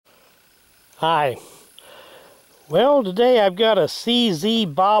Hi. Well, today I've got a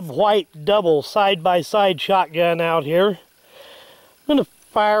CZ Bobwhite double side-by-side shotgun out here. I'm going to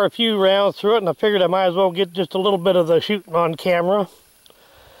fire a few rounds through it, and I figured I might as well get just a little bit of the shooting on camera.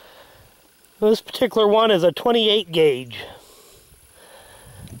 This particular one is a 28 gauge.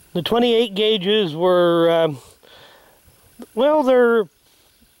 The 28 gauges were, well, they're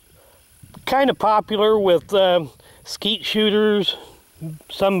kind of popular with skeet shooters,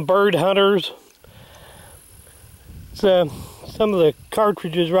 some bird hunters. Some of the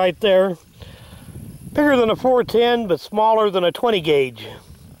cartridges right there. Bigger than a 410, but smaller than a 20 gauge.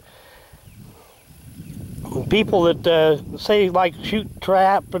 People that say like shoot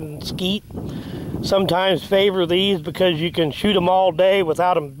trap and skeet sometimes favor these because you can shoot them all day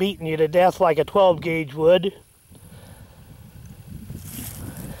without them beating you to death like a 12 gauge would.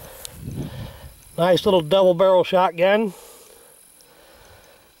 Nice little double barrel shotgun.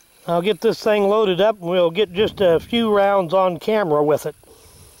 I'll get this thing loaded up and we'll get just a few rounds on camera with it.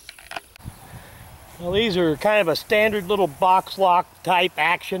 Well, these are kind of a standard little box lock type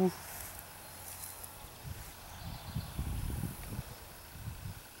action.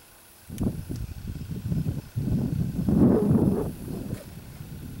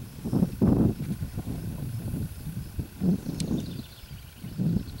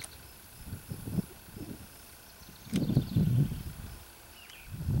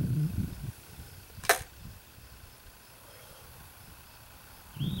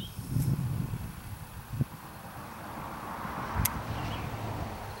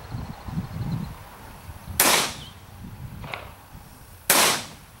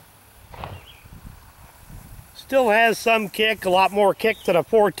 Still has some kick, a lot more kick than a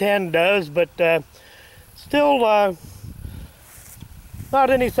 410 does, but still not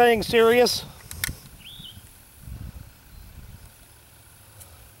anything serious.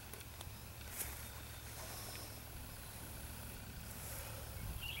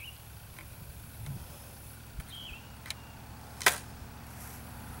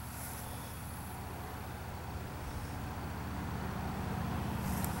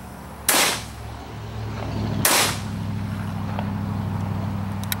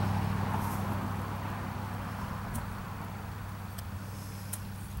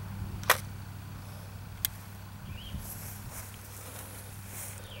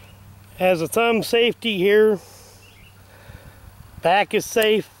 Has a thumb safety here. Back is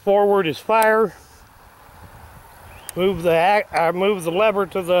safe, forward is fire. Move the lever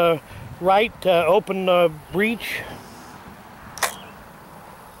to the right to open the breech.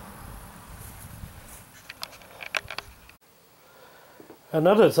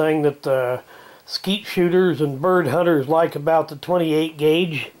 Another thing that skeet shooters and bird hunters like about the 28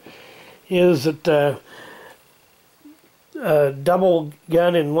 gauge is that double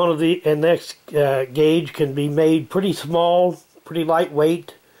gun in one of the next gauge can be made pretty small, pretty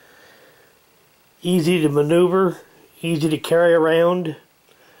lightweight, easy to maneuver, easy to carry around.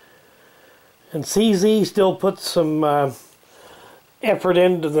 And CZ still puts some effort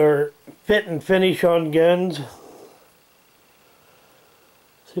into their fit and finish on guns.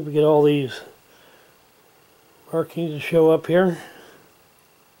 See if we get all these markings to show up here.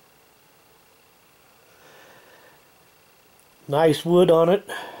 Nice wood on it.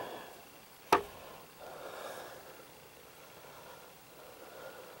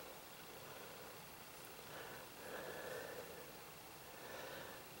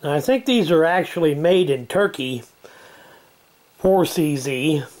 Now, I think these are actually made in Turkey for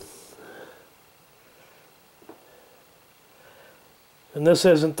CZ. And this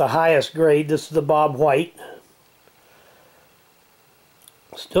isn't the highest grade, this is the Bobwhite.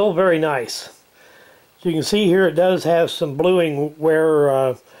 Still very nice. So you can see here it does have some bluing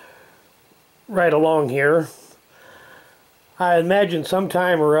wear right along here. I imagine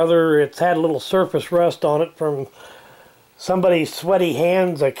sometime or other it's had a little surface rust on it from somebody's sweaty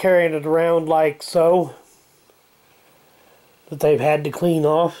hands carrying it around like so, that they've had to clean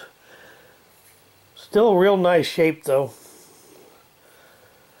off. Still real nice shape though.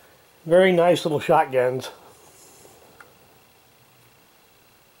 Very nice little shotguns.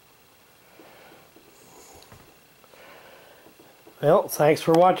 Well, thanks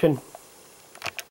for watching.